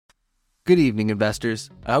Good evening,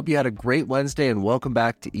 investors. I hope you had a great Wednesday and welcome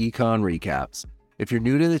back to Econ Recaps. If you're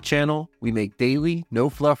new to the channel, we make daily,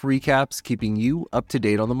 no-fluff recaps keeping you up to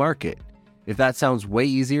date on the market. If that sounds way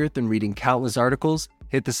easier than reading countless articles,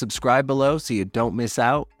 hit the subscribe below so you don't miss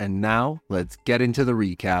out. And now, let's get into the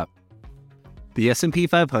recap. The S&P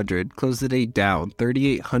 500 closed the day down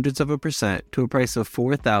 0.38% to a price of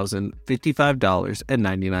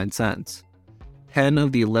 $4,055.99. 10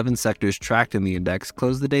 of the 11 sectors tracked in the index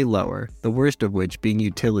closed the day lower, the worst of which being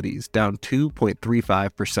utilities, down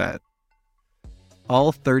 2.35%.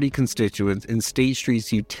 All 30 constituents in State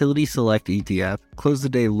Street's Utility Select ETF closed the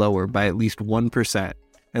day lower by at least 1%,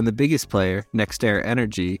 and the biggest player, NextEra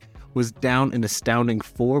Energy, was down an astounding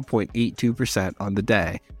 4.82% on the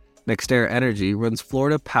day. NextEra Energy runs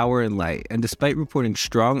Florida Power & Light, and despite reporting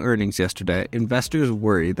strong earnings yesterday, investors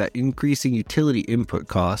worry that increasing utility input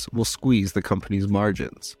costs will squeeze the company's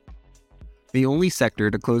margins. The only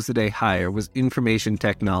sector to close the day higher was information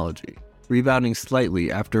technology, rebounding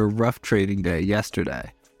slightly after a rough trading day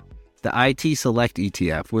yesterday. The IT Select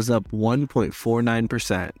ETF was up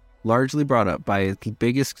 1.49%, largely brought up by its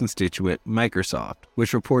biggest constituent, Microsoft,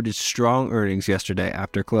 which reported strong earnings yesterday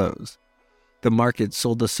after close. The market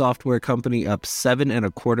sold the software company up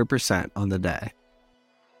 7.25% on the day.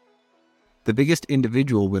 The biggest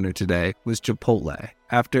individual winner today was Chipotle.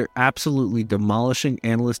 After absolutely demolishing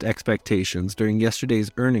analyst expectations during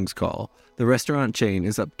yesterday's earnings call, the restaurant chain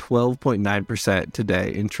is up 12.9%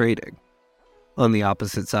 today in trading. On the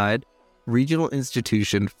opposite side, regional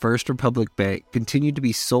institution First Republic Bank continued to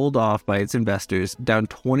be sold off by its investors, down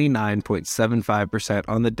 29.75%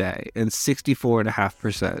 on the day and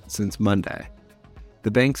 64.5% since Monday.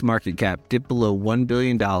 The bank's market cap dipped below $1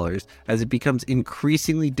 billion as it becomes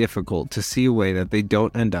increasingly difficult to see a way that they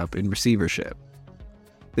don't end up in receivership.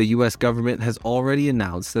 The U.S. government has already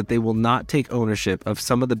announced that they will not take ownership of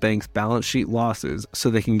some of the bank's balance sheet losses so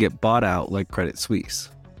they can get bought out like Credit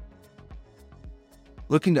Suisse.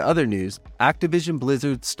 Looking to other news, Activision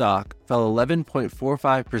Blizzard stock fell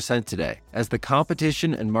 11.45% today as the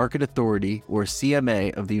Competition and Market Authority, or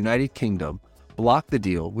CMA, of the United Kingdom blocked the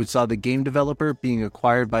deal, which saw the game developer being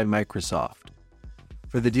acquired by Microsoft.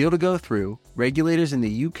 For the deal to go through, regulators in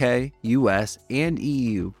the UK, US, and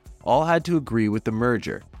EU all had to agree with the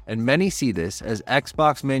merger, and many see this as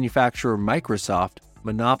Xbox manufacturer Microsoft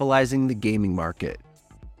monopolizing the gaming market.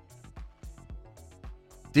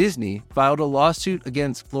 Disney filed a lawsuit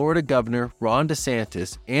against Florida Governor Ron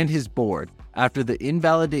DeSantis and his board after they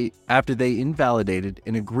invalidated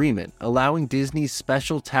an agreement allowing Disney's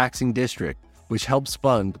special taxing district, which helps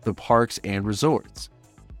fund the parks and resorts.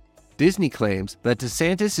 Disney claims that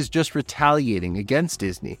DeSantis is just retaliating against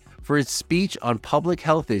Disney for its speech on public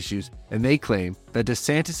health issues, and they claim that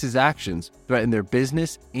DeSantis' actions threaten their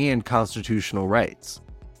business and constitutional rights.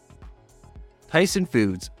 Tyson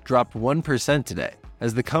Foods dropped 1% today,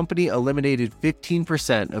 as the company eliminated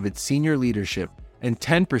 15% of its senior leadership and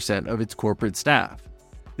 10% of its corporate staff.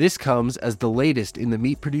 This comes as the latest in the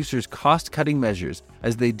meat producers' cost-cutting measures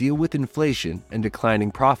as they deal with inflation and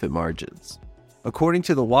declining profit margins. According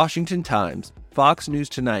to the Washington Times, Fox News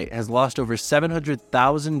Tonight has lost over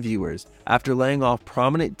 700,000 viewers after laying off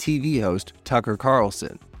prominent TV host Tucker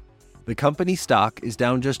Carlson. The company stock is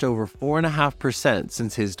down just over 4.5%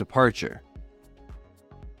 since his departure.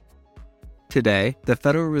 Today, the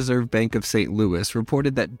Federal Reserve Bank of St. Louis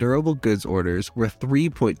reported that durable goods orders were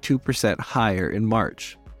 3.2% higher in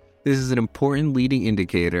March. This is an important leading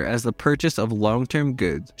indicator as the purchase of long-term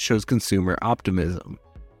goods shows consumer optimism.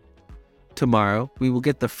 Tomorrow, we will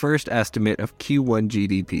get the first estimate of Q1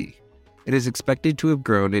 GDP. It is expected to have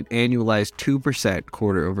grown an annualized 2%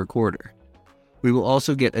 quarter over quarter. We will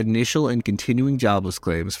also get initial and continuing jobless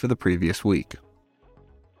claims for the previous week.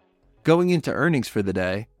 Going into earnings for the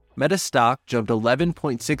day, Meta stock jumped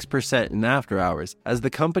 11.6% in after hours as the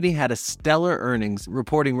company had a stellar earnings,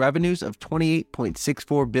 reporting revenues of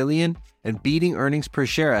 $28.64 billion and beating earnings per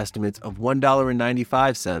share estimates of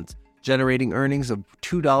 $1.95, generating earnings of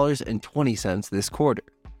 $2.20 this quarter.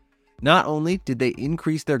 Not only did they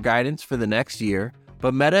increase their guidance for the next year,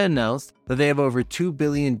 but Meta announced that they have over 2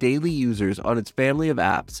 billion daily users on its family of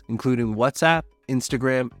apps, including WhatsApp,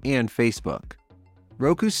 Instagram, and Facebook.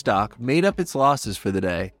 Roku stock made up its losses for the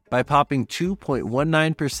day by popping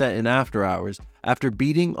 2.19% in after hours after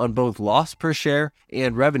beating on both loss per share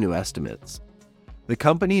and revenue estimates. The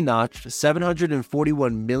company notched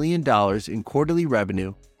 $741 million in quarterly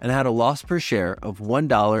revenue and had a loss per share of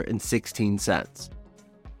 $1.16.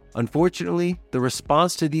 Unfortunately, the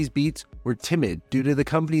response to these beats were timid due to the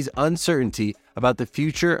company's uncertainty about the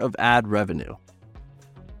future of ad revenue.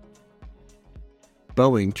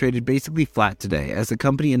 Boeing traded basically flat today as the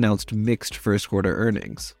company announced mixed first quarter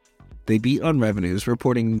earnings. They beat on revenues,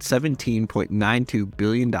 reporting $17.92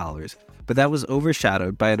 billion, but that was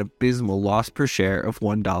overshadowed by an abysmal loss per share of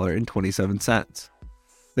 $1.27.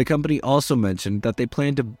 The company also mentioned that they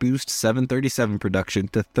plan to boost 737 production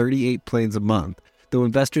to 38 planes a month, though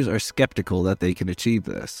investors are skeptical that they can achieve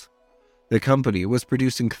this. The company was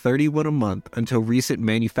producing 31 a month until recent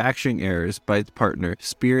manufacturing errors by its partner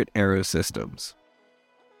Spirit AeroSystems.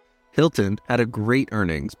 Hilton had a great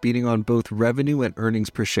earnings, beating on both revenue and earnings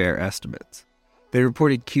per share estimates. They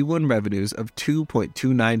reported Q1 revenues of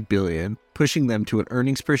 $2.29 billion, pushing them to an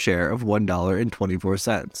earnings per share of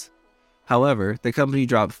 $1.24. However, the company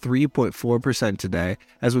dropped 3.4% today,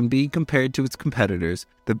 as when being compared to its competitors,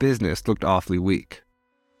 the business looked awfully weak.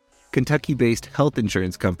 Kentucky-based health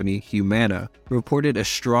insurance company Humana reported a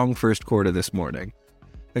strong first quarter this morning.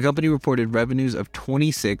 The company reported revenues of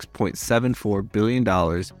 $26.74 billion,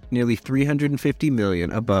 nearly $350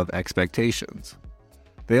 million above expectations.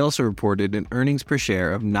 They also reported an earnings per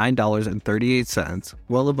share of $9.38,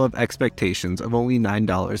 well above expectations of only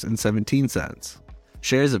 $9.17.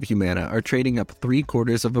 Shares of Humana are trading up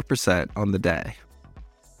 0.75% on the day.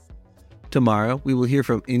 Tomorrow, we will hear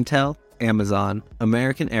from Intel, Amazon,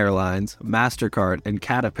 American Airlines, MasterCard, and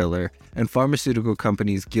Caterpillar, and pharmaceutical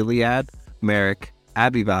companies Gilead, Merck,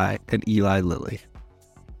 Abivax, and Eli Lilly.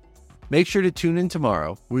 Make sure to tune in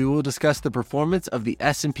tomorrow. We will discuss the performance of the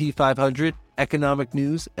S&P 500, economic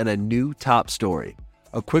news, and a new top story.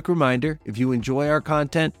 A quick reminder, if you enjoy our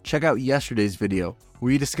content, check out yesterday's video,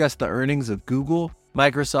 where we discussed the earnings of Google,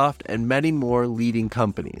 Microsoft, and many more leading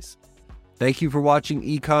companies. Thank you for watching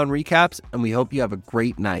Econ Recaps, and we hope you have a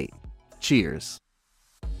great night. Cheers.